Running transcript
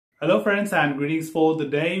Hello friends and greetings for the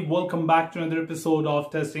day. Welcome back to another episode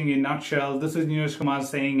of Testing in Nutshell. This is Neeraj Kumar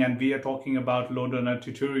saying, and we are talking about Loadrunner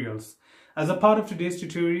tutorials. As a part of today's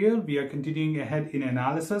tutorial, we are continuing ahead in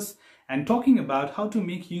analysis and talking about how to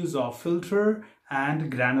make use of filter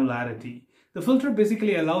and granularity. The filter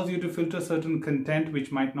basically allows you to filter certain content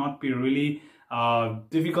which might not be really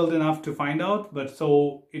difficult enough to find out, but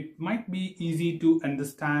so it might be easy to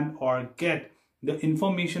understand or get the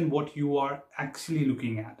information what you are actually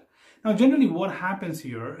looking at. Now, generally what happens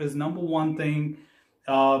here is, number one thing,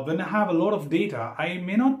 when I have a lot of data, I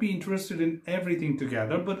may not be interested in everything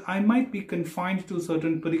together, but I might be confined to a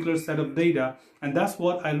certain particular set of data, and that's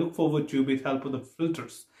what I look forward to with help of the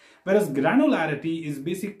filters. Whereas granularity is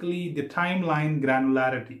basically the timeline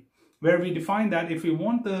granularity, where we define that if we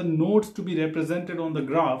want the nodes to be represented on the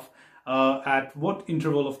graph at what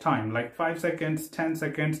interval of time, like 5 seconds, 10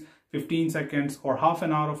 seconds, 15 seconds, or half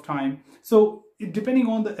an hour of time. So depending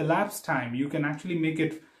on the elapsed time, you can actually make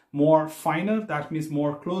it more finer. That means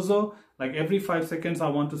more closer. Like every 5 seconds, I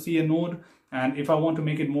want to see a node. And if I want to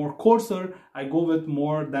make it more coarser, I go with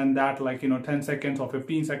more than that, like 10 seconds or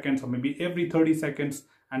 15 seconds, or maybe every 30 seconds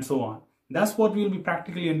and so on. That's what we'll be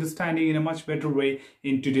practically understanding in a much better way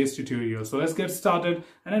in today's tutorial. So let's get started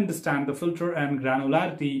and understand the filter and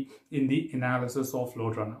granularity in the analysis of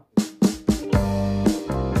Loadrunner.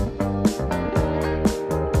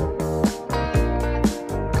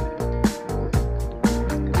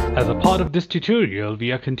 As a part of this tutorial,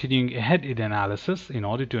 we are continuing ahead in analysis in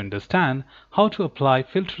order to understand how to apply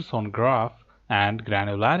filters on graph and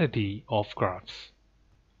granularity of graphs.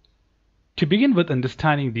 To begin with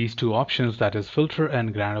understanding these two options, that is filter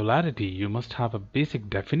and granularity, you must have a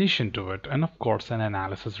basic definition to it and of course an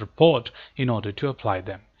analysis report in order to apply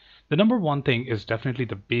them. The number one thing is definitely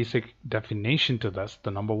the basic definition to this.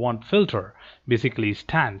 The number one, filter, basically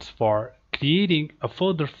stands for creating a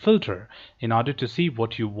further filter in order to see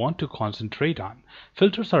what you want to concentrate on.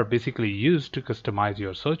 Filters are basically used to customize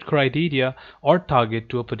your search criteria or target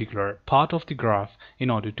to a particular part of the graph in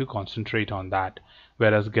order to concentrate on that.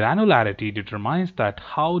 Whereas granularity determines that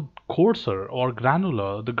how coarser or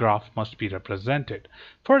granular the graph must be represented.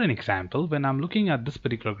 For an example, when I'm looking at this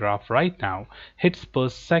particular graph right now, hits per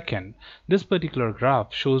second, this particular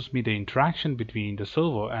graph shows me the interaction between the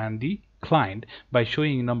server and the client by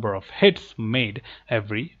showing number of hits made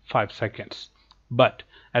every 5 seconds. But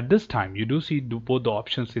at this time, you do see both the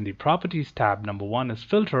options in the properties tab. Number one is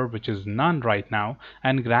filter, which is none right now,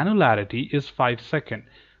 and granularity is 5 seconds.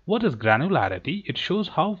 What is granularity? It shows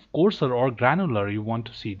how coarser or granular you want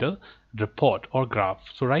to see the report or graph.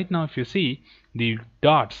 So right now, if you see the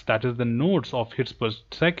dots, that is the nodes of hits per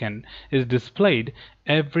second, is displayed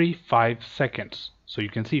every 5 seconds. So you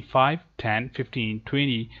can see 5, 10, 15,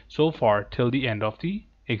 20, so far till the end of the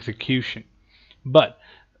execution. But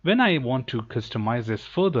when I want to customize this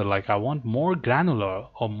further, like I want more granular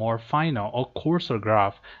or more finer or coarser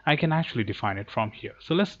graph, I can actually define it from here.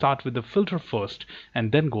 So let's start with the filter first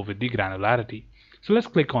and then go with the granularity. So let's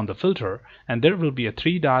click on the filter and there will be a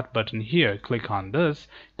 3-dot button here. Click on this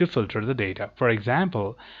to filter the data. For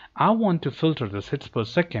example, I want to filter this hits per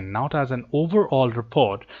second not as an overall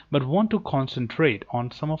report, but want to concentrate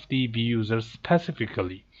on some of the view users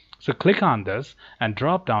specifically. So click on this and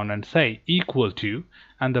drop down and say equal to,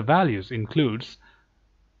 and the values includes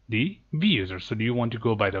the view user. So do you want to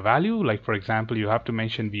go by the value? Like for example, you have to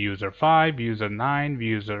mention view user 5, view user 9,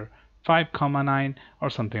 view user 5,9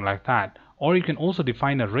 or something like that. Or you can also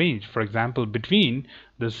define a range, for example, between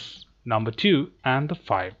this number 2 and the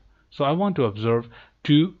 5. So I want to observe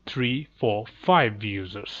 2, 3, 4, 5 view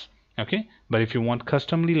users. Okay, but if you want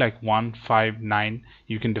customly like 1, 5, 9,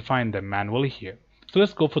 you can define them manually here. So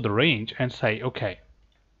let's go for the range and say OK.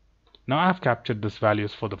 Now I've captured this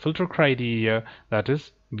values for the filter criteria, that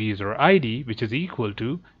is user ID, which is equal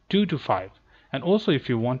to 2 to 5. And also if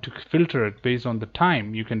you want to filter it based on the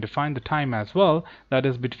time, you can define the time as well, that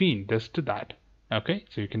is between this to that. Okay,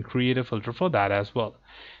 so you can create a filter for that as well.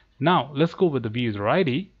 Now let's go with the user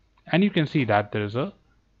ID, and you can see that there is a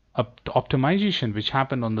optimization which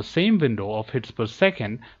happened on the same window of hits per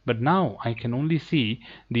second, but now I can only see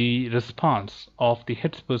the response of the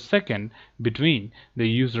hits per second between the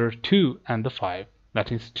user 2 and the 5.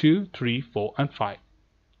 That is 2, 3, 4 and 5.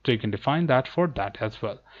 So you can define that for that as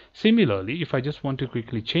well. Similarly, if I just want to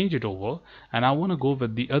quickly change it over and I want to go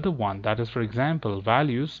with the other one, that is for example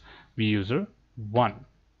values user 1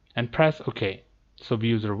 and press OK. So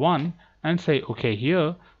user 1 and say OK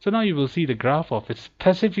here. So now you will see the graph of it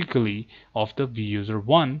specifically of the user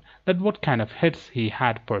 1, that what kind of hits he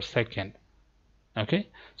had per second. Okay,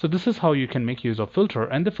 so this is how you can make use of filter,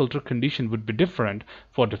 and the filter condition would be different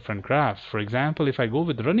for different graphs. For example, if I go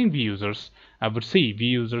with running view users, I would see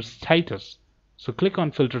view user status. So click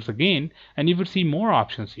on filters again and you would see more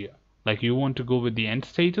options here. Like you want to go with the end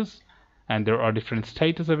status, and there are different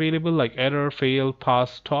status available like error, fail,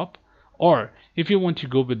 pass, stop. Or if you want to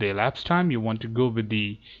go with the elapsed time, you want to go with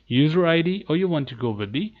the user ID, or you want to go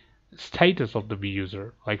with the status of the view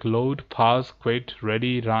user like load, pause, quit,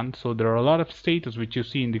 ready, run. So there are a lot of status which you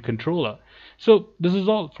see in the controller. So this is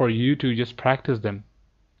all for you to just practice them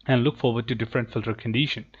and look forward to different filter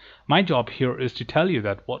condition. My job here is to tell you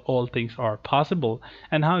that what all things are possible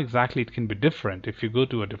and how exactly it can be different if you go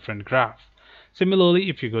to a different graph. Similarly,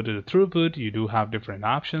 if you go to the throughput, you do have different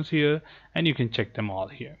options here and you can check them all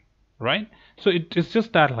here, right? So it is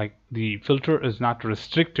just that like the filter is not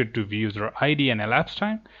restricted to view user ID and elapsed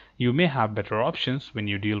time. You may have better options when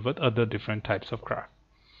you deal with other different types of graph.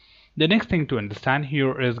 The next thing to understand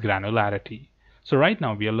here is granularity. So right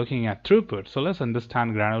now we are looking at throughput. So let's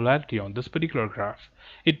understand granularity on this particular graph.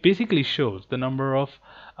 It basically shows the number of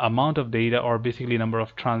amount of data, or basically number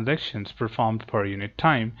of transactions performed per unit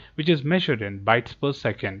time, which is measured in bytes per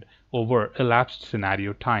second over elapsed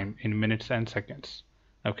scenario time in minutes and seconds.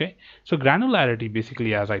 Okay, so granularity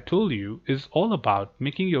basically, as I told you, is all about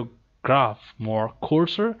making your graph more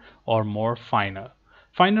coarser or more finer.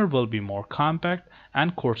 Finer will be more compact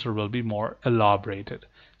and coarser will be more elaborated.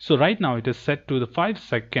 So right now it is set to the 5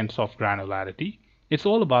 seconds of granularity. It's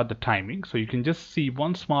all about the timing. So you can just see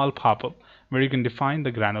one small pop-up where you can define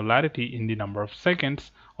the granularity in the number of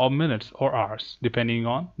seconds or minutes or hours depending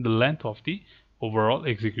on the length of the overall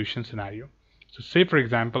execution scenario. So say for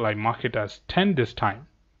example I mark it as 10 this time,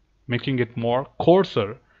 making it more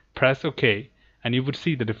coarser. Press OK and you would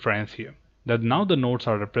see the difference here, that now the nodes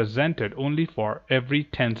are represented only for every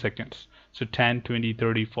 10 seconds. So 10, 20,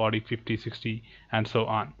 30, 40, 50, 60 and so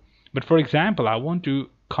on. But for example, I want to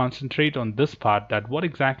concentrate on this part, that what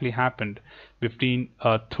exactly happened between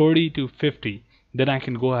 30 to 50. Then I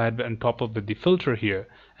can go ahead and top up with the filter here,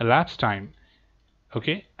 elapsed time,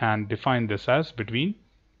 okay, and define this as between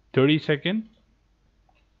 30 second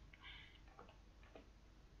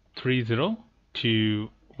 30 to,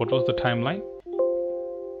 what was the timeline?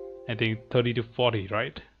 I think 30 to 40,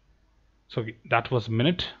 right? So that was a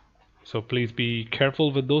minute. So please be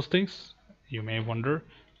careful with those things. You may wonder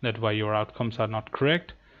that why your outcomes are not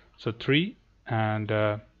correct. So 3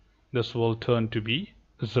 and this will turn to be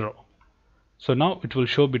 0. So now it will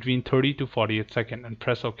show between 30 to 48 seconds, and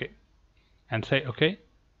press OK and say OK.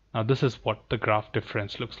 Now this is what the graph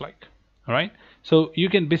difference looks like. Alright, so you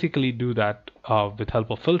can basically do that with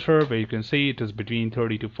help of filter, where you can see it is between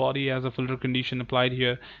 30 to 40 as a filter condition applied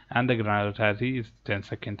here, and the granularity is 10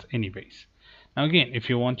 seconds anyways. Now again, if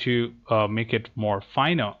you want to make it more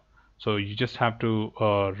finer, so you just have to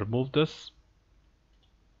remove this.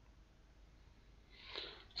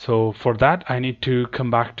 So for that I need to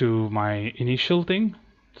come back to my initial thing.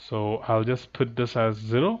 So I'll just put this as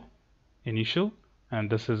 0 initial, and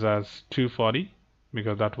this is as 240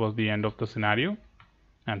 because that was the end of the scenario,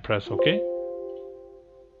 and press OK.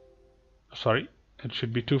 Sorry, it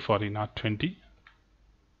should be 240, not 20.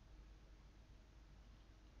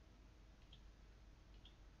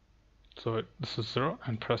 So this is 0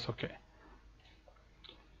 and press OK.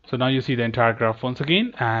 So now you see the entire graph once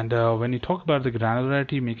again, and when you talk about the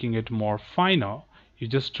granularity, making it more finer, you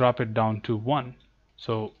just drop it down to 1.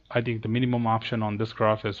 So I think the minimum option on this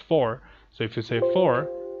graph is 4. So if you say 4,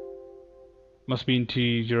 must be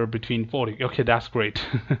integer between 40. Okay, that's great.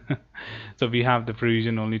 So we have the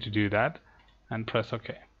provision only to do that, and press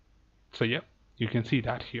OK. So yeah, you can see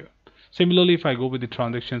that here. Similarly, if I go with the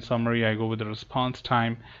transaction summary, I go with the response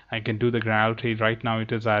time, I can do the granularity. Right now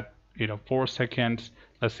it is at 4 seconds.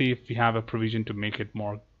 Let's see if we have a provision to make it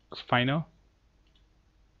more finer.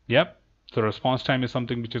 Yep, so response time is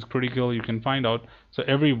something which is critical. You can find out, so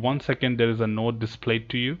every 1 second there is a node displayed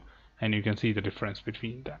to you, and you can see the difference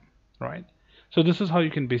between them, right? So this is how you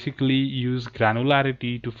can basically use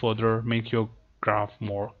granularity to further make your graph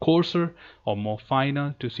more coarser or more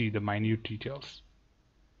finer to see the minute details.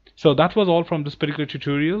 So that was all from this particular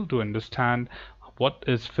tutorial to understand what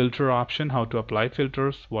is filter option, how to apply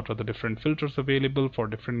filters, what are the different filters available for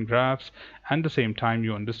different graphs, and at the same time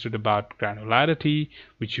you understood about granularity,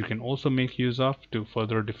 which you can also make use of to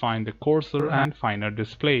further define the coarser and finer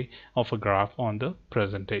display of a graph on the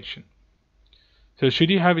presentation. So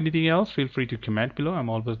should you have anything else, feel free to comment below. I'm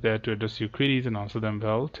always there to address your queries and answer them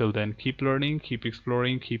well. Till then, keep learning, keep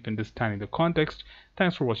exploring, keep understanding the context.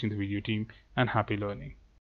 Thanks for watching the video, team, and happy learning.